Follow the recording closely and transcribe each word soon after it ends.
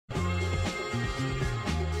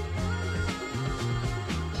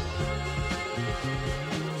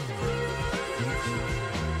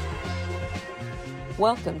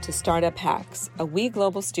Welcome to Startup Hacks, a We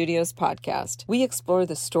Global Studios podcast. We explore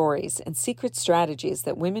the stories and secret strategies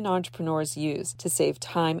that women entrepreneurs use to save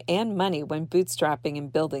time and money when bootstrapping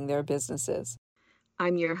and building their businesses.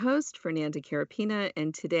 I'm your host, Fernanda Carapina,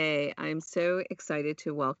 and today I'm so excited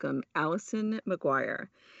to welcome Allison McGuire.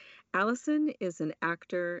 Allison is an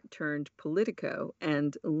actor turned politico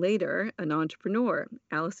and later an entrepreneur.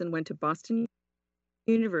 Allison went to Boston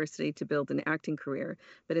University to build an acting career,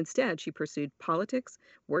 but instead she pursued politics,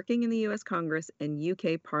 working in the U.S. Congress and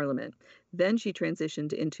UK Parliament. Then she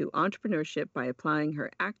transitioned into entrepreneurship by applying her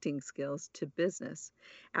acting skills to business.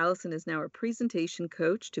 Allison is now a presentation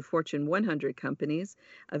coach to Fortune 100 companies,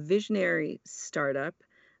 a visionary startup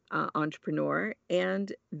entrepreneur,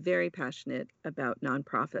 and very passionate about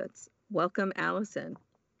nonprofits. Welcome, Allison.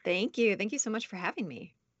 Thank you. Thank you so much for having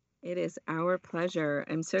me. It is our pleasure.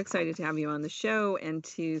 I'm so excited to have you on the show and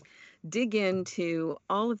to dig into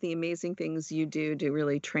all of the amazing things you do to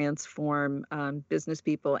really transform business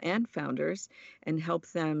people and founders and help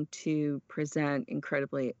them to present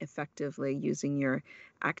incredibly effectively using your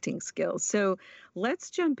acting skills. So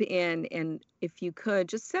let's jump in, and if you could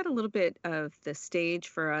just set a little bit of the stage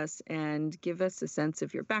for us and give us a sense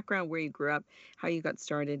of your background, where you grew up, how you got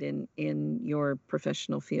started in your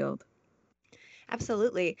professional field.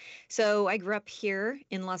 Absolutely. So I grew up here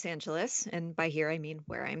in Los Angeles, and by here I mean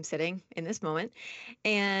where I'm sitting in this moment.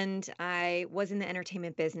 And I was in the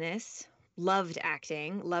entertainment business, loved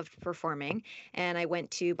acting, loved performing, and I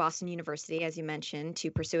went to Boston University, as you mentioned,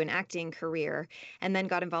 to pursue an acting career, and then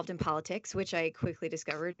got involved in politics, which I quickly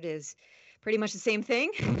discovered is pretty much the same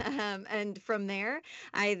thing. And from there,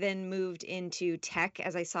 I then moved into tech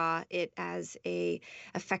as I saw it as a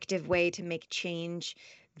effective way to make change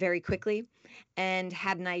very quickly, and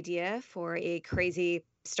had an idea for a crazy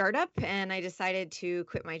startup. And I decided to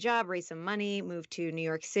quit my job, raise some money, move to New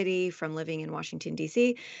York City from living in Washington,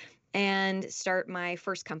 D.C., and start my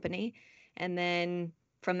first company. And then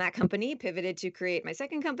from that company, pivoted to create my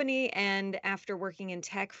second company. And after working in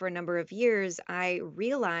tech for a number of years, I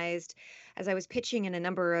realized as I was pitching in a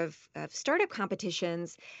number of startup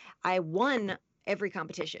competitions, I won every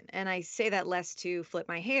competition. And I say that less to flip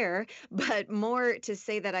my hair, but more to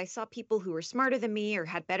say that I saw people who were smarter than me or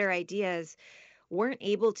had better ideas weren't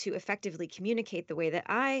able to effectively communicate the way that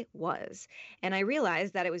I was. And I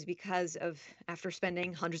realized that it was because of, after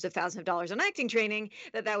spending hundreds of thousands of dollars on acting training,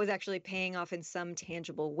 that was actually paying off in some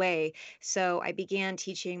tangible way. So I began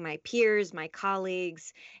teaching my peers, my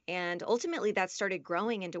colleagues, and ultimately that started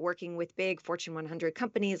growing into working with big Fortune 100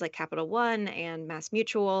 companies like Capital One and Mass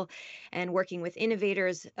Mutual, and working with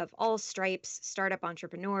innovators of all stripes, startup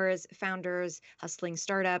entrepreneurs, founders, hustling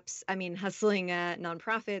nonprofits.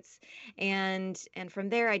 And from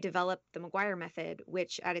there, I developed the McGuire Method,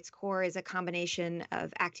 which at its core is a combination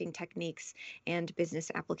of acting techniques and business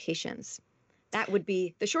applications. That would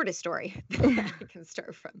be the shortest story that I can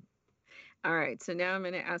start from. All right. So now I'm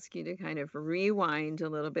going to ask you to kind of rewind a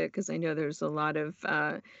little bit, because I know there's a lot of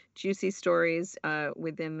juicy stories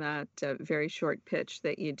within that very short pitch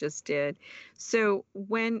that you just did. So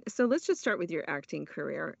let's just start with your acting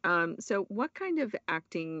career. So what kind of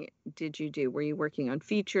acting did you do? Were you working on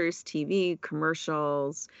features, TV,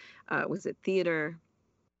 commercials? Was it theater?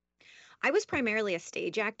 I was primarily a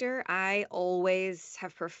stage actor. I always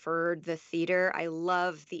have preferred the theater. I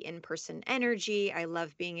love the in-person energy. I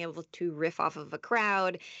love being able to riff off of a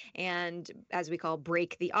crowd and, as we call,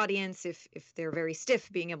 break the audience if they're very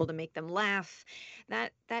stiff, being able to make them laugh.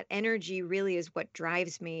 That energy really is what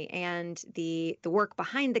drives me. And the work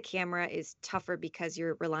behind the camera is tougher because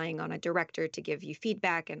you're relying on a director to give you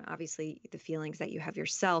feedback and obviously the feelings that you have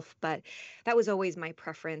yourself. But that was always my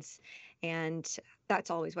preference. And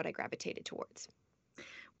that's always what I gravitated towards.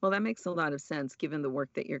 Well, that makes a lot of sense given the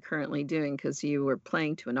work that you're currently doing, because you were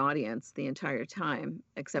playing to an audience the entire time,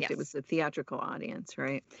 except Yes. It was a theatrical audience,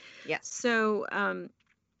 right? Yes. So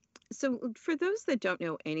for those that don't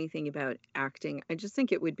know anything about acting, I just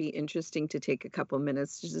think it would be interesting to take a couple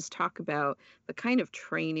minutes to just talk about the kind of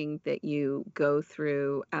training that you go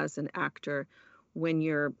through as an actor when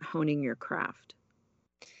you're honing your craft.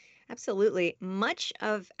 Absolutely. Much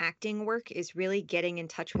of acting work is really getting in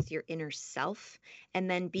touch with your inner self and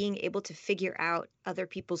then being able to figure out other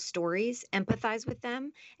people's stories, empathize with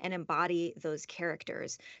them, and embody those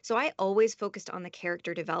characters. So I always focused on the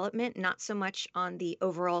character development, not so much on the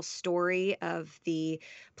overall story of the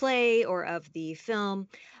play or of the film.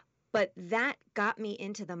 But that got me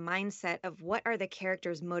into the mindset of what are the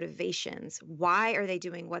characters' motivations? Why are they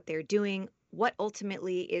doing what they're doing? what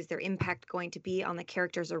ultimately is their impact going to be on the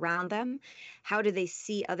characters around them? How do they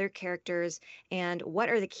see other characters? And what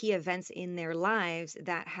are the key events in their lives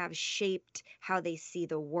that have shaped how they see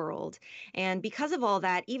the world? And because of all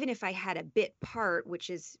that, even if I had a bit part, which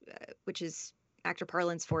is actor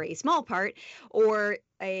parlance for a small part, or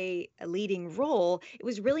a leading role, it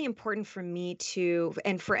was really important for me to,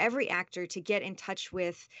 and for every actor to get in touch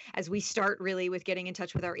with, as we start really with getting in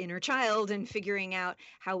touch with our inner child and figuring out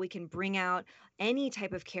how we can bring out any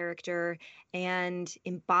type of character and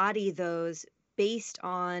embody those based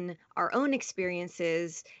on our own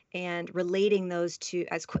experiences and relating those to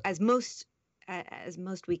as best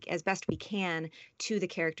we can to the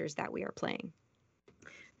characters that we are playing.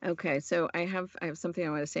 Okay, so I have something I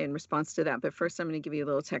want to say in response to that, but first I'm going to give you a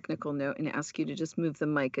little technical note and ask you to just move the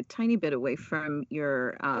mic a tiny bit away from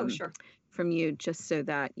your Sure. from you, just so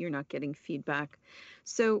that you're not getting feedback.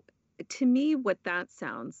 So to me, what that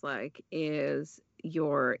sounds like is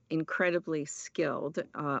you're incredibly skilled,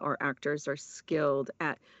 or actors are skilled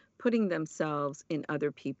at putting themselves in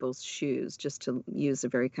other people's shoes, just to use a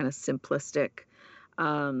very kind of simplistic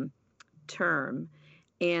term.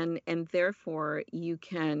 And therefore you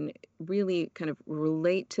can really kind of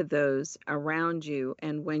relate to those around you.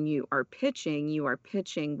 And when you are pitching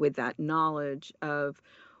with that knowledge of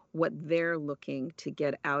what they're looking to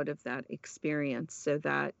get out of that experience, so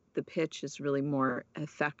that the pitch is really more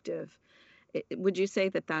effective. Would you say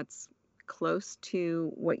that that's close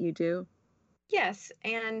to what you do? Yes.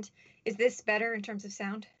 And is this better in terms of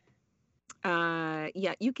sound?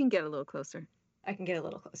 Yeah, you can get a little closer. I can get a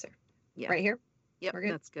little closer. Yeah. Right here? Yep, We're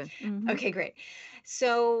good? that's good. Mhm. Okay, great.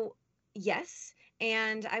 So, yes.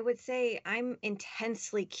 And I would say I'm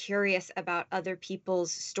intensely curious about other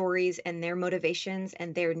people's stories and their motivations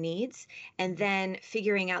and their needs, and then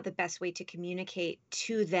figuring out the best way to communicate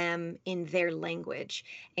to them in their language.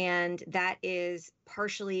 And that is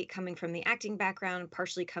partially coming from the acting background,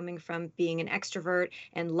 partially coming from being an extrovert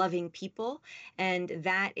and loving people. And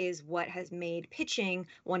that is what has made pitching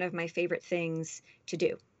one of my favorite things to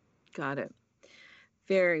do. Got it.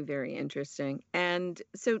 Very, very interesting. And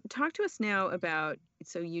so talk to us now about,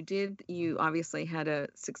 so you obviously had a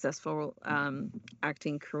successful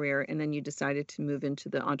acting career, and then you decided to move into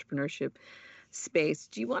the entrepreneurship space.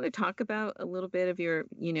 Do you want to talk about a little bit of your,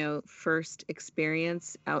 first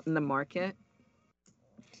experience out in the market?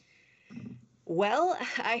 Well,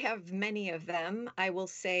 I have many of them. I will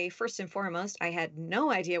say, first and foremost, I had no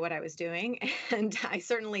idea what I was doing, and I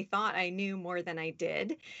certainly thought I knew more than I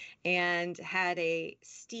did, and had a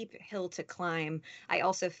steep hill to climb. I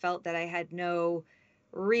also felt that I had no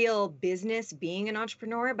real business being an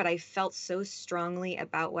entrepreneur, but I felt so strongly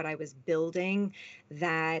about what I was building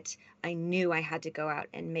that I knew I had to go out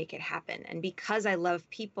and make it happen. And because I love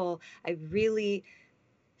people, I really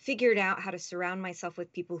figured out how to surround myself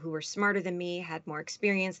with people who were smarter than me, had more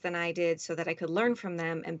experience than I did, so that I could learn from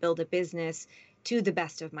them and build a business to the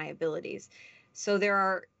best of my abilities. So there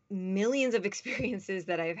are millions of experiences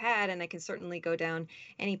that I've had, and I can certainly go down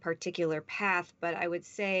any particular path, but I would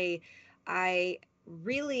say I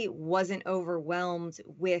really wasn't overwhelmed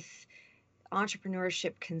with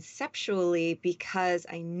entrepreneurship conceptually because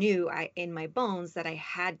I knew in my bones that I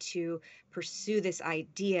had to pursue this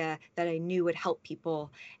idea that I knew would help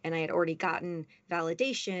people. And I had already gotten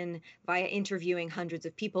validation via interviewing hundreds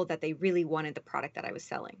of people that they really wanted the product that I was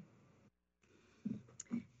selling.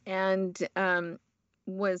 And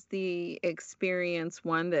was the experience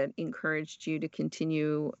one that encouraged you to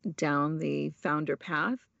continue down the founder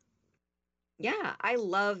path? Yeah, I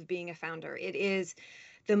love being a founder. It is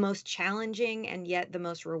the most challenging and yet the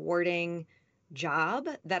most rewarding job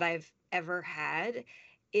that I've ever had.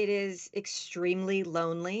 It is extremely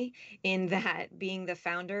lonely in that being the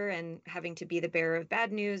founder and having to be the bearer of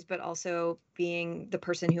bad news, but also being the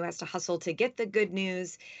person who has to hustle to get the good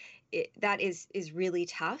news. That is really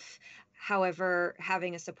tough. However,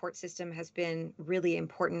 having a support system has been really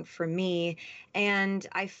important for me. And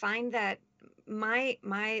I find that my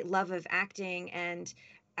love of acting and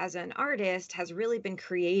as an artist has really been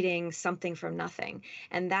creating something from nothing.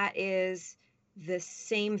 And that is the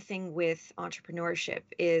same thing with entrepreneurship,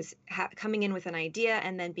 is coming in with an idea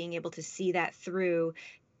and then being able to see that through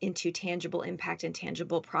into tangible impact and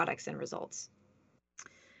tangible products and results.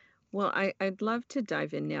 Well, I'd love to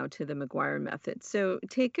dive in now to the McGuire Method. So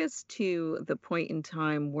take us to the point in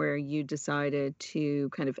time where you decided to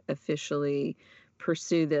kind of officially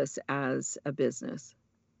pursue this as a business.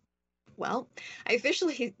 Well, I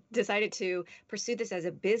officially decided to pursue this as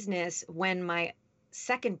a business when my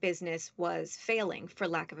second business was failing, for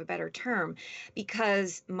lack of a better term,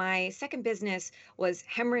 because my second business was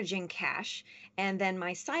hemorrhaging cash. And then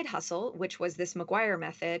my side hustle, which was this McGuire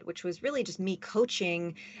Method, which was really just me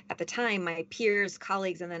coaching at the time my peers,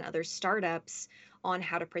 colleagues, and then other startups on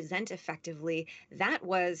how to present effectively, that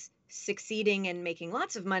was succeeding and making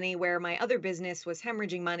lots of money, where my other business was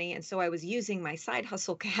hemorrhaging money. And so I was using my side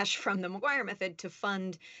hustle cash from the McGuire Method to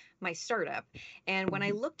fund my startup. And when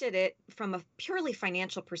I looked at it from a purely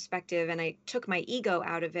financial perspective and I took my ego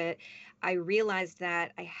out of it, I realized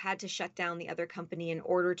that I had to shut down the other company in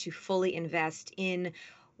order to fully invest in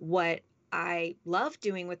what I love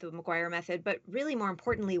doing with the McGuire Method, but really more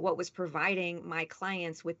importantly, what was providing my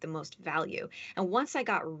clients with the most value. And once I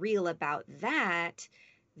got real about that,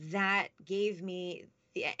 that gave me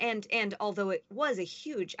and although it was a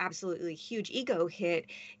huge, absolutely huge ego hit,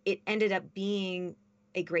 it ended up being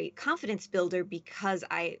a great confidence builder because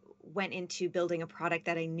I went into building a product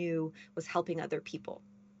that I knew was helping other people.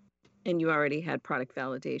 And you already had product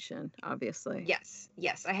validation, obviously.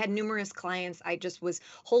 Yes. I had numerous clients. I just was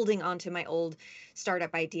holding on to my old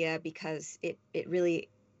startup idea because it really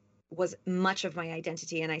was much of my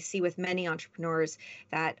identity. And I see with many entrepreneurs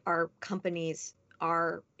that our companies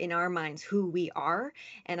are, in our minds, who we are.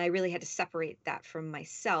 And I really had to separate that from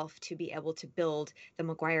myself to be able to build the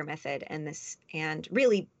McGuire Method and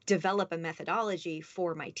really develop a methodology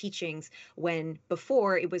for my teachings, when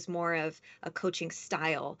before it was more of a coaching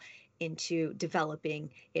style, into developing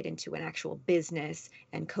it into an actual business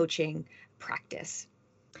and coaching practice.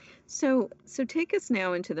 So take us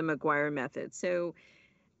now into the McGuire Method. So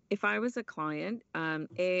if I was a client,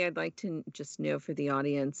 I'd like to just know for the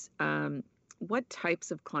audience, what types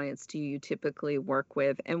of clients do you typically work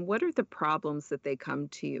with, and what are the problems that they come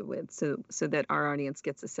to you with, so that our audience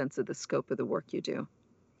gets a sense of the scope of the work you do?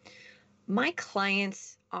 My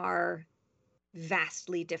clients are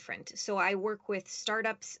vastly different. So I work with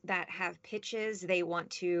startups that have pitches. They want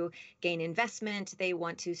to gain investment, they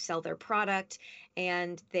want to sell their product,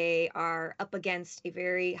 and they are up against a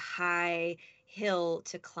very high hill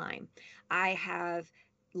to climb. I have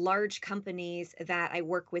large companies that I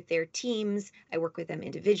work with their teams. I work with them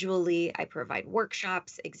individually. I provide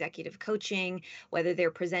workshops, executive coaching, whether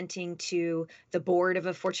they're presenting to the board of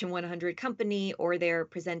a Fortune 100 company or they're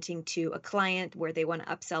presenting to a client where they want to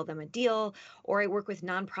upsell them a deal, or I work with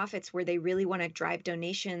nonprofits where they really want to drive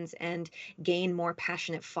donations and gain more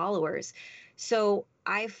passionate followers. So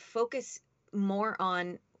I focus more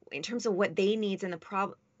on, in terms of what they need and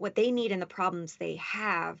the problems they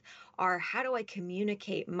have, are how do I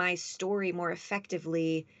communicate my story more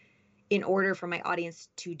effectively in order for my audience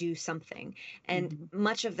to do something. And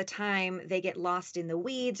much of the time they get lost in the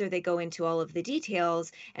weeds or they go into all of the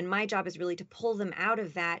details. And my job is really to pull them out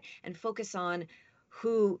of that and focus on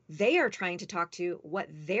who they are trying to talk to, what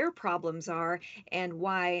their problems are, and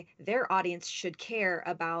why their audience should care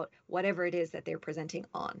about whatever it is that they're presenting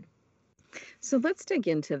on. So let's dig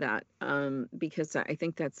into that, because I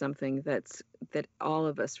think that's something that all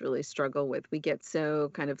of us really struggle with. We get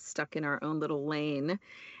so kind of stuck in our own little lane,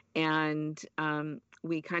 and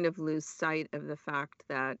we kind of lose sight of the fact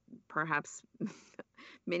that perhaps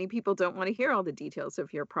many people don't want to hear all the details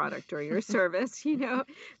of your product or your service,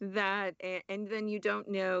 that, and then you don't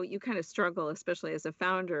know, you kind of struggle, especially as a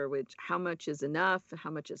founder, with how much is enough, how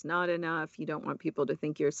much is not enough. You don't want people to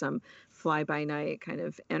think you're some fly-by-night kind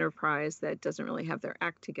of enterprise that doesn't really have their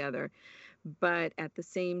act together. But at the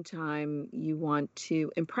same time, you want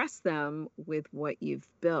to impress them with what you've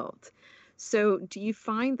built. So do you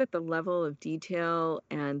find that the level of detail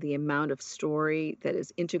and the amount of story that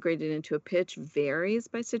is integrated into a pitch varies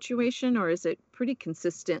by situation, or is it pretty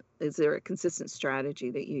consistent? Is there a consistent strategy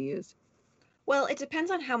that you use? Well, it depends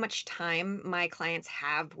on how much time my clients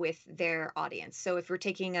have with their audience. So if we're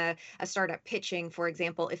taking a startup pitching, for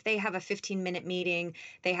example, if they have a 15-minute meeting,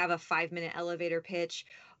 they have a 5-minute elevator pitch,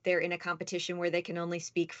 they're in a competition where they can only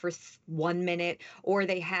speak for 1 minute, or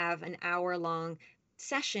they have an hour-long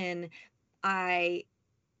session, I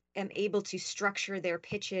am able to structure their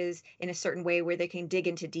pitches in a certain way where they can dig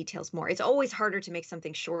into details more. It's always harder to make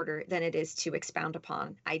something shorter than it is to expound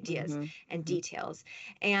upon ideas and details.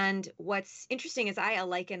 And what's interesting is I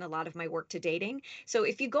liken a lot of my work to dating. So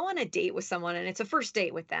if you go on a date with someone and it's a first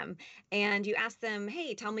date with them and you ask them,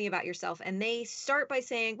 hey, tell me about yourself. And they start by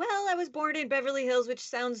saying, well, I was born in Beverly Hills, which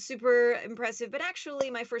sounds super impressive, but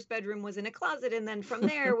actually my first bedroom was in a closet. And then from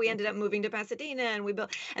there, we ended up moving to Pasadena and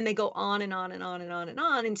and they go on and on and on and on and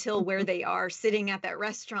on until where they are sitting at that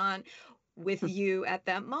restaurant with you at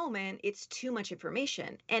that moment, it's too much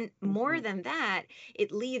information. And more than that,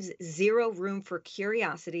 it leaves zero room for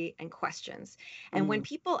curiosity and questions. And when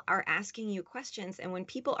people are asking you questions and when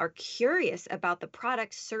people are curious about the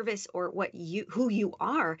product, service, or who you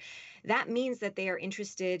are, that means that they are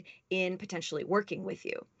interested in potentially working with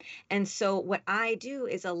you. And so what I do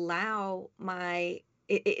is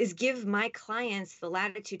give my clients the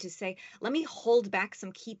latitude to say, let me hold back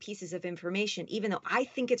some key pieces of information, even though I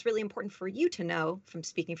think it's really important for you to know, from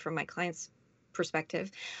speaking from my client's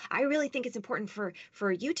perspective. I really think it's important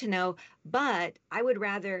for you to know, but I would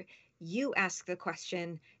rather you ask the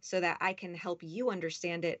question so that I can help you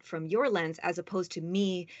understand it from your lens, as opposed to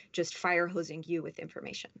me just fire hosing you with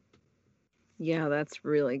information. Yeah, that's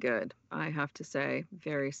really good. I have to say,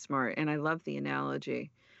 very smart. And I love the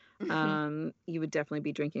analogy. You would definitely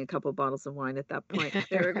be drinking a couple bottles of wine at that point if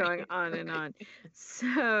they were going Right. on and on.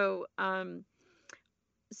 So,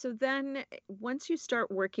 so then once you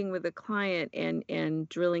start working with a client and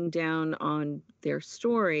drilling down on their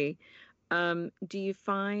story, do you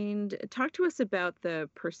talk to us about the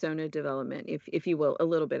persona development, if you will, a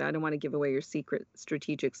little bit. I don't want to give away your secret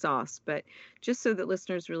strategic sauce, but just so that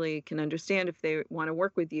listeners really can understand if they want to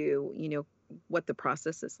work with you, what the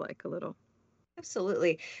process is like a little.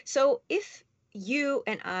 Absolutely. So if you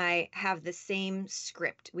and I have the same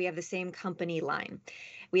script, we have the same company line,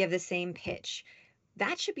 we have the same pitch,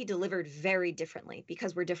 that should be delivered very differently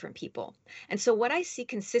because we're different people. And so what I see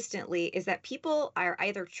consistently is that people are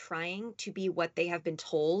either trying to be what they have been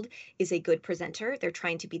told is a good presenter. They're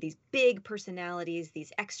trying to be these big personalities,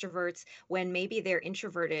 these extroverts, when maybe they're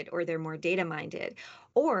introverted or they're more data minded,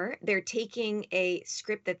 or they're taking a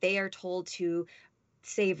script that they are told to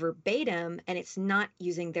say verbatim and it's not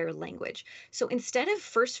using their language. So instead of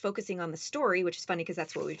first focusing on the story, which is funny because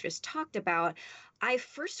that's what we just talked about, I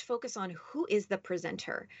first focus on who is the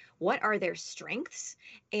presenter, what are their strengths,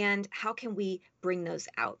 and how can we bring those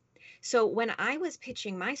out. So when I was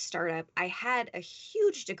pitching my startup, I had a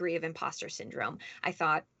huge degree of imposter syndrome. I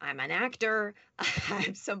thought, I'm an actor.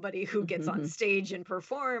 I'm somebody who gets on stage and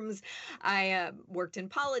performs. I worked in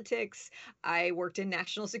politics. I worked in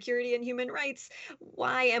national security and human rights.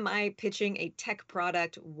 Why am I pitching a tech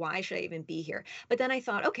product? Why should I even be here? But then I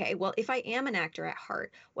thought, okay, well, if I am an actor at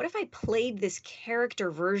heart, what if I played this character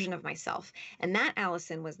version of myself? And that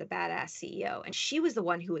Allison was the badass CEO, and she was the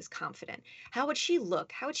one who was confident. How would she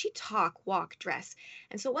look? How would she talk, walk, dress?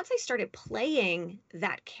 And so once I started playing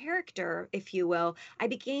that character, if you will, I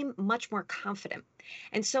became much more confident.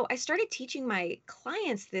 And so I started teaching my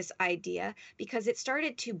clients this idea because it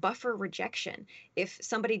started to buffer rejection. If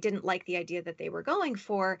somebody didn't like the idea that they were going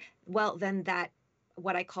for, well, then that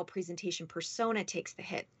what I call presentation persona takes the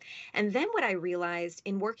hit. And then what I realized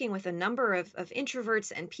in working with a number of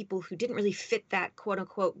introverts and people who didn't really fit that quote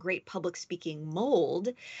unquote great public speaking mold,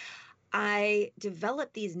 I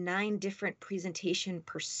developed these 9 different presentation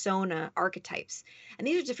persona archetypes. And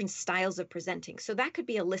these are different styles of presenting. So that could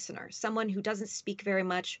be a listener, someone who doesn't speak very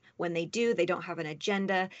much. When they do, they don't have an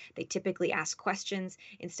agenda. They typically ask questions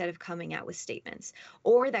instead of coming out with statements.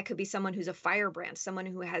 Or that could be someone who's a firebrand, someone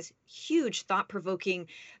who has huge thought-provoking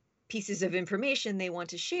pieces of information they want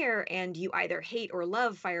to share, and you either hate or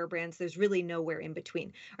love firebrands. There's really nowhere in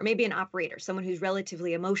between. Or maybe an operator, someone who's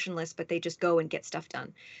relatively emotionless, but they just go and get stuff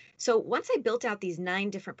done. So once I built out these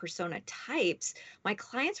 9 different persona types, my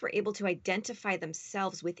clients were able to identify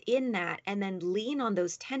themselves within that and then lean on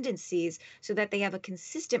those tendencies so that they have a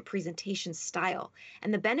consistent presentation style.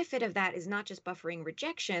 And the benefit of that is not just buffering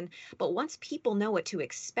rejection, but once people know what to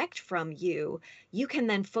expect from you, you can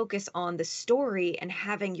then focus on the story and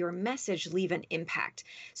having your message leave an impact.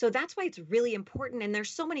 So that's why it's really important. And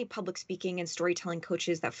there's so many public speaking and storytelling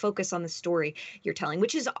coaches that focus on the story you're telling,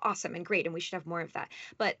 which is awesome and great. And we should have more of that.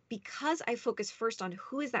 But because I focus first on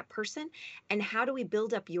who is that person and how do we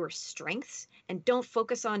build up your strengths and don't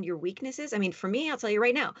focus on your weaknesses. I mean, for me, I'll tell you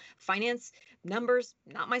right now, finance, numbers,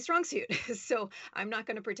 not my strong suit. So I'm not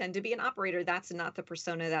going to pretend to be an operator. That's not the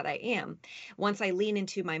persona that I am. Once I lean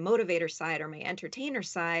into my motivator side or my entertainer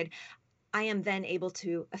side, I am then able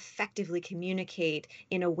to effectively communicate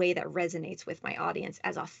in a way that resonates with my audience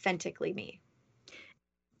as authentically me.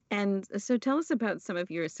 And so tell us about some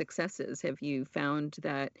of your successes. Have you found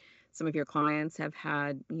that some of your clients have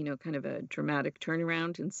had, kind of a dramatic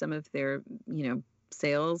turnaround in some of their,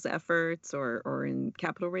 sales efforts or in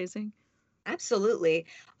capital raising? Absolutely.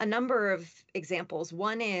 A number of examples.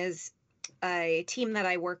 One is a team that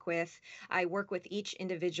I work with. I work with each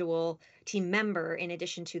individual team member in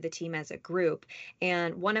addition to the team as a group.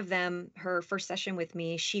 And one of them, her first session with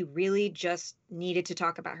me, she really just needed to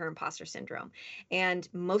talk about her imposter syndrome. And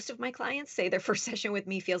most of my clients say their first session with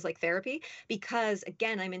me feels like therapy because,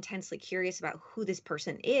 again, I'm intensely curious about who this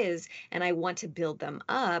person is and I want to build them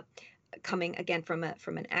up. Coming again from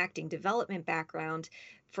an acting development background,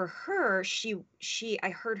 for her, I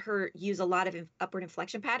heard her use a lot of upward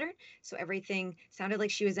inflection pattern, so everything sounded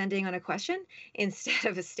like she was ending on a question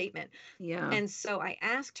instead of a statement. Yeah. And so I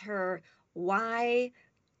asked her, why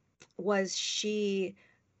was she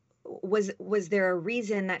was there a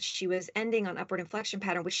reason that she was ending on upward inflection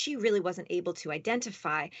pattern, which she really wasn't able to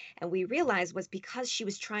identify? And we realized was because she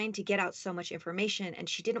was trying to get out so much information and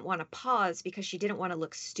she didn't want to pause because she didn't want to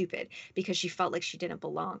look stupid, because she felt like she didn't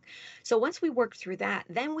belong. So once we worked through that,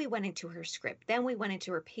 then we went into her script, then we went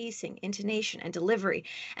into her pacing, intonation, and delivery.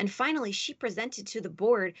 And finally, she presented to the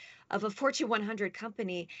board of a Fortune 100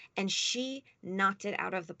 company and she knocked it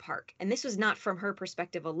out of the park. And this was not from her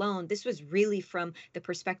perspective alone. This was really from the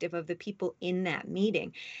perspective of the people in that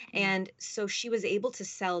meeting. And so she was able to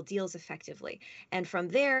sell deals effectively. And from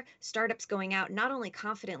there, startups going out, not only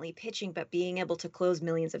confidently pitching, but being able to close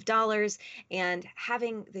millions of dollars and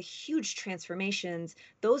having the huge transformations.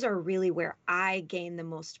 Those are really where I gain the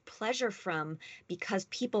most pleasure from, because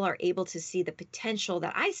people are able to see the potential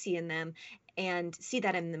that I see in them and see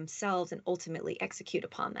that in themselves and ultimately execute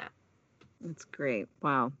upon that. That's great.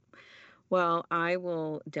 Wow. Well, I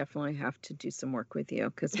will definitely have to do some work with you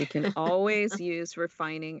because we can always use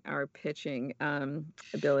refining our pitching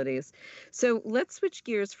abilities. So let's switch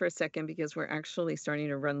gears for a second because we're actually starting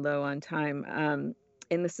to run low on time.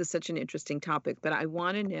 And this is such an interesting topic, but I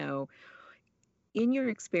want to know, in your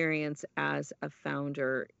experience as a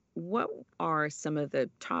founder, what are some of the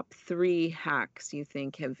top 3 hacks you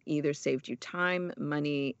think have either saved you time,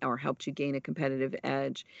 money, or helped you gain a competitive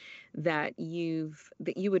edge that you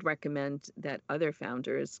would recommend that other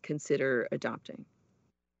founders consider adopting?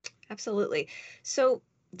 Absolutely. So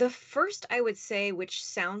the first, I would say, which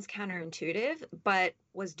sounds counterintuitive, but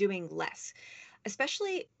was doing less.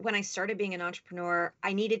 Especially when I started being an entrepreneur,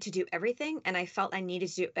 I needed to do everything and I felt I needed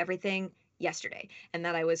to do everything yesterday, and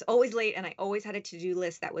that I was always late and I always had a to-do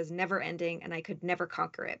list that was never ending and I could never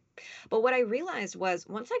conquer it. But what I realized was,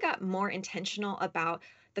 once I got more intentional about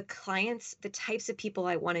the clients, the types of people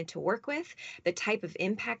I wanted to work with, the type of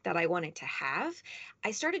impact that I wanted to have, I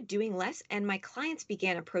started doing less and my clients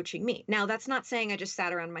began approaching me. Now, that's not saying I just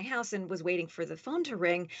sat around my house and was waiting for the phone to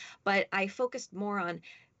ring, but I focused more on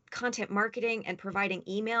content marketing and providing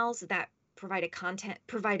emails that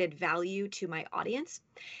provided value to my audience.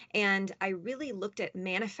 And I really looked at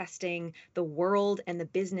manifesting the world and the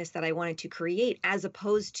business that I wanted to create, as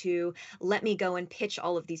opposed to let me go and pitch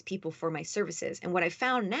all of these people for my services. And what I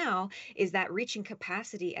found now is that reaching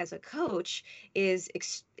capacity as a coach is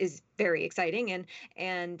very exciting,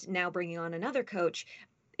 and now bringing on another coach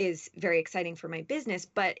is very exciting for my business.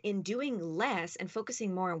 But in doing less and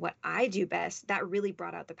focusing more on what I do best, that really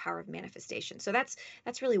brought out the power of manifestation. So that's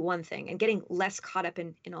really one thing, and getting less caught up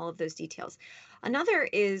in all of those details. Another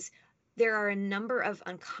is, there are a number of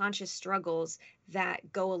unconscious struggles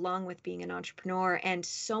that go along with being an entrepreneur. And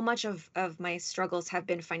so much of my struggles have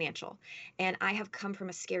been financial. And I have come from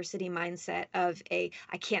a scarcity mindset of I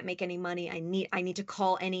can't make any money. I need to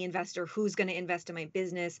call any investor who's going to invest in my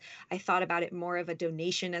business. I thought about it more of a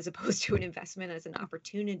donation as opposed to an investment, as an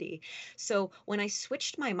opportunity. So when I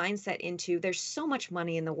switched my mindset into, there's so much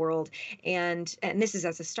money in the world, and this is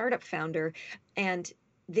as a startup founder, and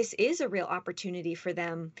this is a real opportunity for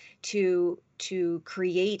them to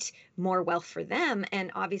create more wealth for them, and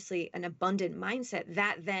obviously an abundant mindset,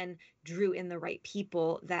 that then drew in the right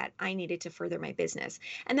people that I needed to further my business.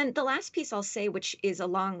 And then the last piece I'll say, which is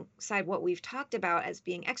alongside what we've talked about as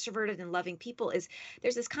being extroverted and loving people, is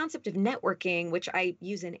there's this concept of networking, which I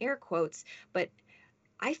use in air quotes, but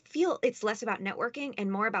I feel it's less about networking and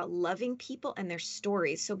more about loving people and their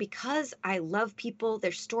stories. So because I love people,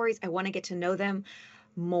 their stories, I want to get to know them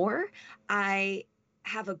more. I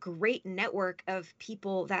have a great network of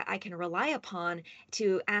people that I can rely upon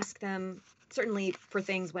to ask them, certainly for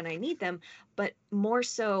things when I need them, but more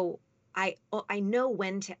so, I know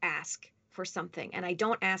when to ask for something, and I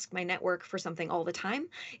don't ask my network for something all the time.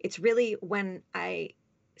 It's really when I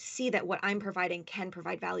see that what I'm providing can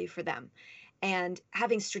provide value for them. And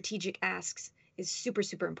having strategic asks is super,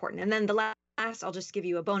 super important. And then the last last, I'll just give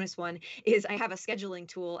you a bonus one, is I have a scheduling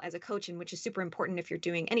tool as a coach, and which is super important if you're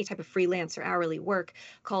doing any type of freelance or hourly work,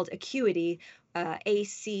 called Acuity,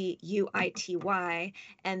 Acuity.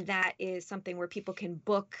 And that is something where people can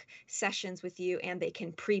book sessions with you, and they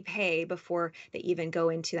can prepay before they even go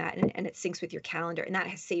into that. And it syncs with your calendar. And that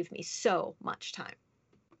has saved me so much time.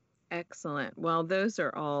 Excellent. Well, those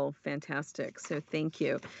are all fantastic. So thank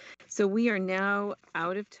you. So we are now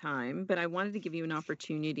out of time, but I wanted to give you an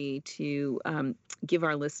opportunity to give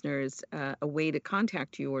our listeners a way to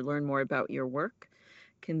contact you or learn more about your work.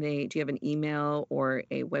 Do you have an email or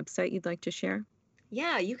a website you'd like to share?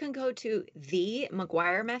 Yeah, you can go to the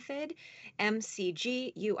McGuire Method,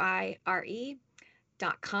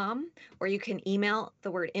 McGuire.com, or you can email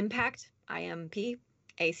the word impact, IMP,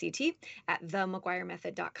 ACT, at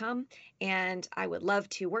themcguiremethod.com. And I would love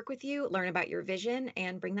to work with you, learn about your vision,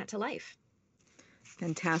 and bring that to life.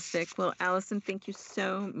 Fantastic. Well, Allison, thank you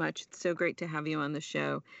so much. It's so great to have you on the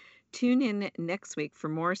show. Tune in next week for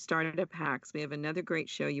more startup hacks. We have another great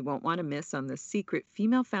show you won't want to miss on the secret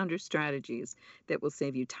female founder strategies that will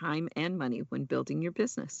save you time and money when building your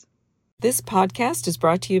business. This podcast is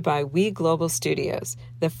brought to you by We Global Studios,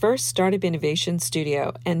 the first startup innovation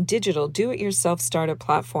studio and digital do-it-yourself startup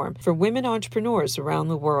platform for women entrepreneurs around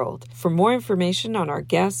the world. For more information on our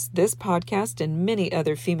guests, this podcast, and many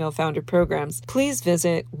other female founder programs, please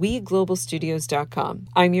visit weglobalstudios.com.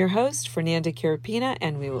 I'm your host, Fernanda Carapina,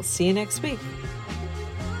 and we will see you next week.